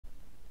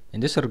In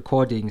this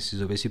recording,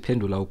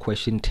 sizobesiphendula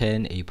question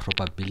 10, a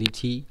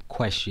probability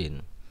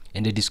question.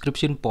 In the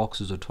description box,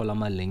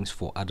 uzothola links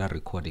for other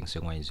recordings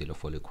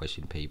for the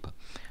question paper.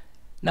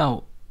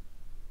 Now,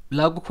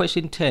 like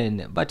question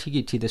 10,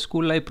 bathi the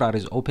school library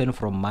is open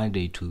from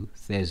Monday to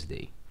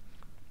Thursday.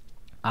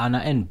 Anna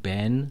and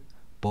Ben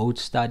both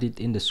studied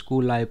in the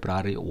school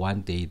library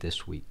one day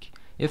this week.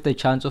 If the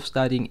chance of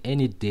studying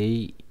any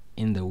day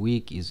in the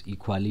week is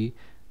equally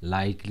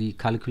likely,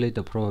 calculate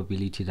the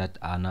probability that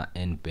Anna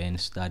and Ben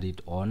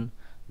studied on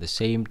the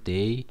same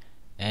day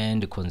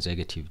and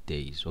consecutive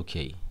days.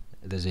 Okay,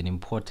 there's an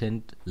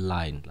important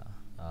line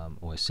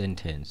or a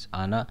sentence.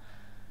 Anna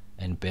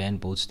and Ben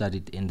both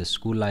studied in the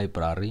school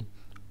library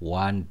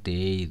one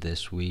day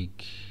this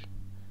week.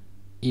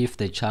 If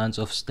the chance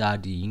of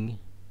studying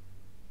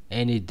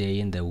any day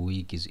in the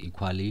week is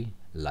equally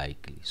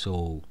likely.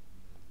 So,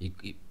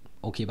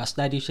 okay, but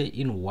study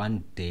in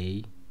one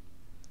day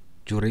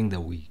during the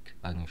week.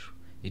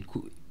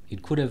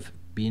 It could have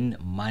been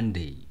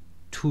Monday,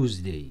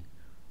 Tuesday,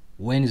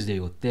 Wednesday,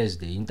 or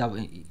Thursday.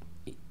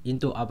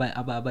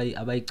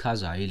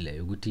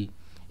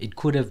 It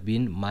could have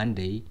been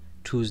Monday,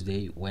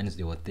 Tuesday,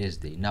 Wednesday, or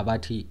Thursday.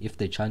 Nabati, if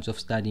the chance of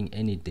studying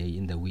any day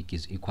in the week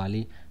is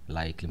equally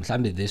likely.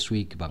 This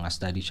week banga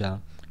study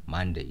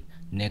Monday,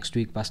 next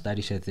week ba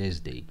study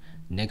Thursday,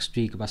 next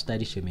week ba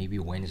study maybe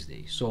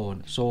Wednesday, so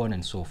on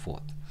and so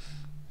forth.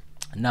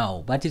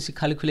 Now, but it's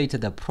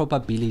calculated the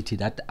probability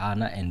that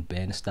Anna and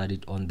Ben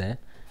studied on the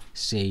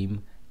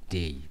same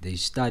day. They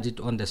studied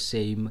on the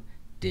same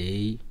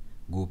day,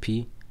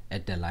 Gupi,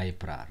 at the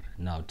library.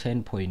 Now,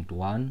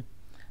 10.1,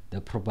 the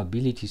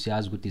probability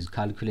is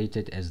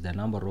calculated as the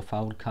number of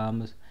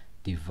outcomes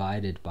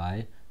divided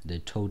by the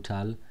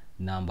total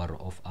number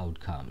of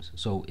outcomes.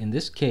 So, in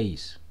this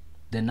case,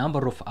 the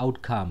number of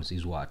outcomes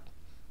is what?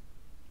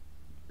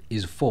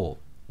 Is 4.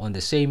 On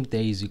the same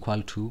day is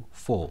equal to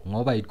 4.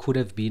 Ngoba it could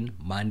have been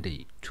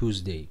Monday,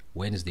 Tuesday,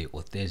 Wednesday,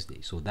 or Thursday.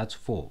 So that's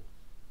 4.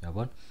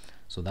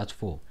 So that's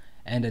 4.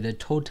 And the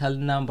total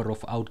number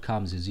of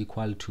outcomes is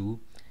equal to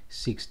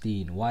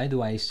 16. Why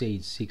do I say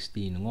it's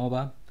 16?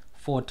 Ngoba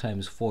 4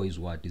 times 4 is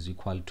what? Is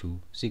equal to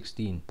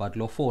 16. But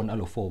lo 4 na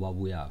lo 4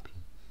 babuya phi.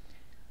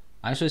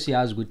 I should say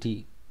as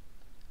guti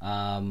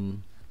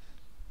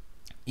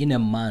in a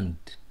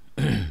month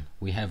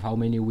we have how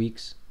many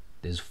weeks?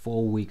 There's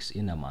 4 weeks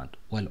in a month.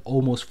 Well,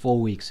 almost 4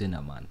 weeks in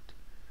a month.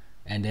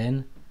 And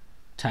then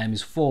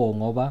times 4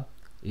 ngoba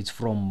it's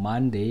from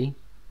Monday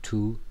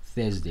to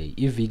Thursday.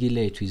 If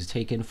viki is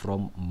taken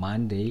from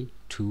Monday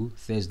to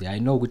Thursday. I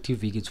know good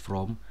viki is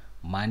from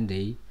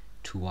Monday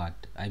to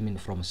what? I mean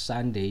from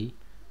Sunday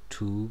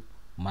to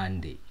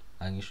Monday.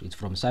 It's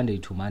from Sunday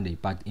to Monday.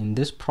 But in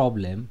this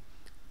problem,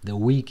 the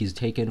week is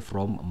taken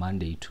from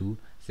Monday to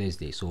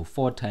Thursday. So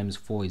 4 times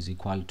 4 is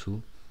equal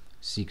to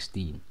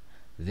 16.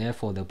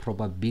 Therefore, the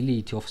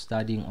probability of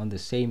studying on the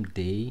same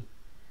day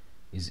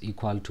is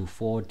equal to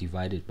 4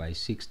 divided by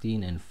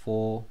 16, and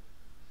 4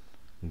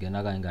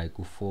 ungena ngai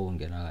ku 4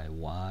 ungena ngai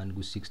 1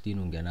 ku 16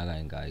 ungena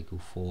ngai ku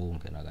 4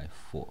 ungena ngai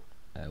 4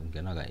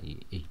 ungena ngai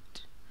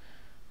 8.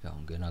 Yeah,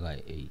 ungena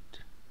ngai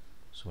 8.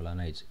 So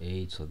lana it's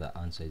 8, so the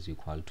answer is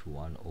equal to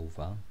 1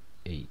 over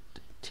 8.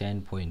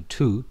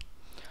 10.2,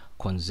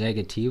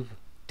 consecutive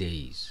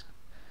days.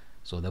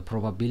 So the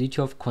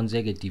probability of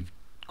consecutive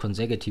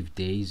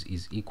days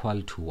is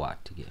equal to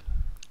what?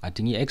 I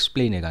think you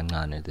explain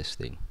this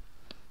thing.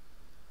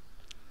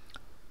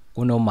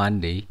 Kuno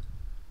Monday,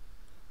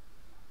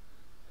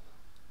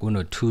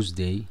 kuno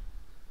Tuesday,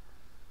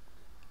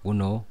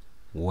 kuno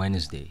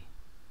Wednesday,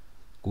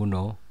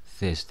 kuno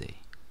Thursday.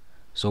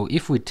 So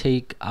if we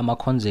take our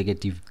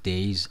consecutive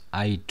days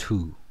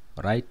I2,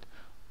 right?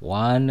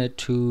 1,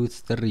 2,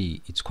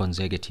 3, it's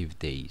consecutive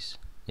days.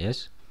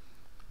 Yes?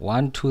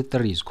 1, 2,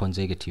 3 is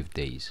consecutive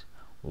days.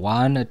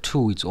 1,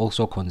 2, it's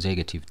also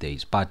consecutive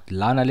days. But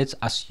lana, let's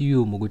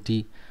assume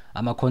ukuthi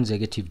ama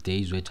consecutive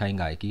days wetha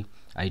ingaki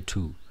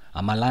I2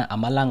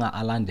 amalanga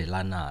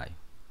alandelanayo.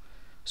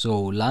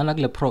 So lana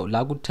la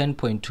ku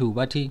 10.2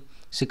 bathi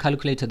si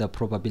calculated the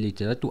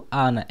probability that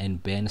Anna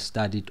and Ben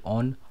studied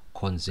on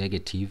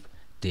consecutive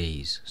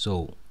days.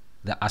 So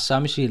the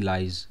assumption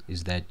lies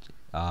is that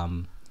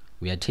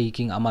we are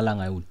taking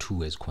amalanga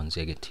ayi-2 as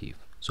consecutive.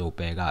 So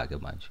bheka ke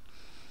manje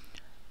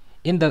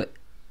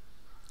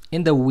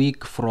in the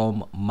week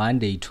from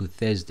Monday to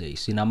Thursday,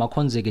 sinama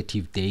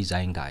consecutive days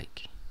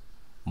ayingaki.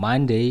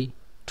 Monday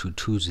to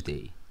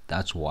Tuesday,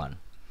 that's 1.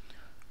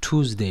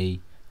 Tuesday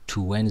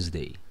to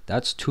Wednesday,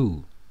 that's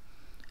 2.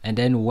 And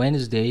then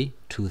Wednesday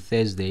to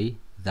Thursday,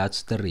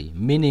 that's 3.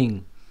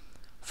 Meaning,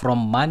 from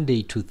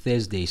Monday to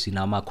Thursday,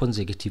 sinama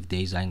consecutive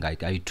days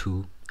ayingaki.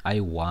 I2,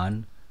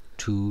 I1,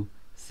 2,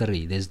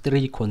 3. There's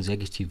 3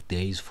 consecutive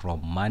days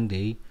from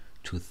Monday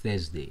to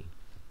Thursday.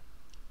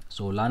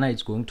 So lana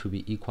it's going to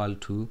be equal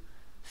to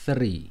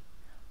 3,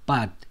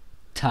 but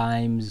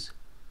times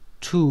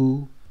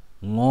 2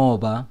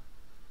 ngoba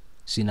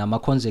sinama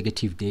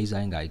consecutive days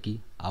ayingaki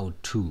out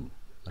 2,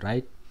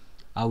 right?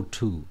 Out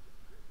 2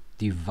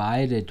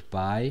 divided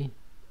by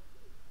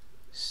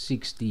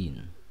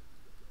 16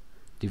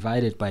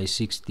 divided by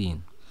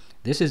 16.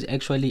 This is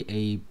actually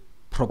a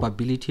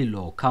probability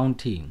law,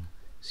 counting.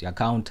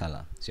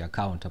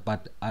 Siya-counter,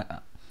 but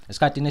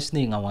esikhathini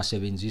esiningi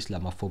awasebenzisi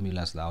lama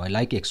formulas lawo. I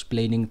like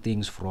explaining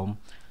things from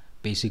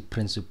basic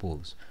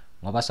principles,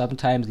 ngoba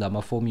sometimes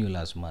lama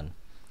formulas man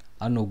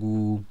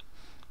anoku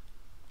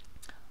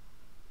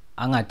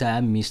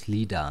angataya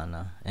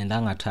misleadana and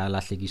angataya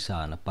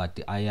lahlekisana, but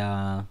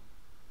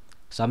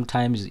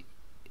sometimes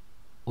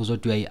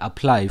uzothi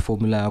apply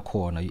formula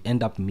yakhona, you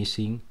end up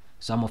missing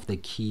some of the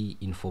key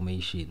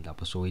information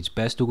lapho. So it's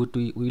best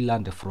ukuthi we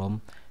learn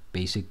from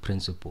basic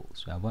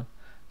principles, yabona.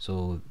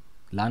 So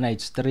lana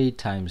it's 3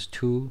 times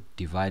 2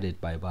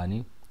 divided by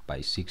bani, by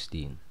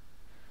 16.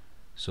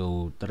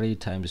 So 3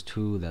 times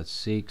 2, that's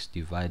 6,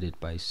 divided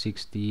by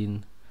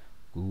 16.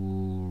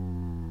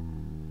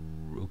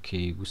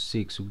 Okay,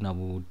 6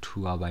 kunabo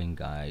 2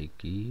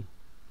 abayingaki,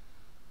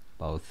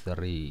 about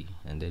 3,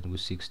 and then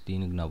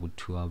 16 kunabo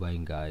 2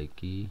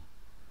 abayingaki,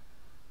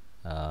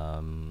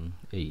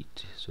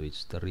 8. So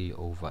it's 3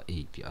 over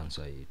 8, the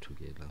answer here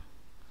together.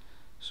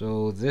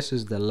 So this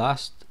is the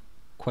last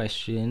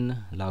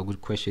question, good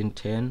question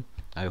 10.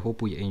 I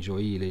hope we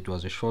enjoy it. It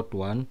was a short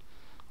one.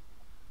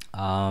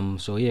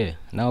 So yeah,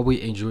 now we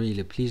enjoy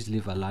it. Please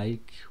leave a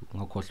like,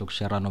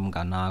 share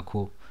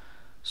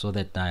so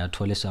that I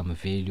athole some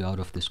value out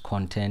of this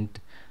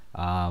content.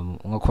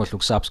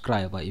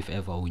 Subscribe if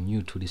ever you're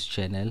new to this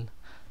channel.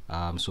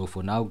 So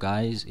for now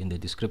guys, in the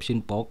description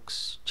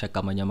box check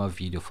out my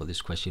video for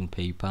this question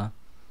paper,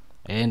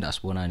 and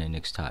asibonane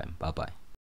next time. Bye bye.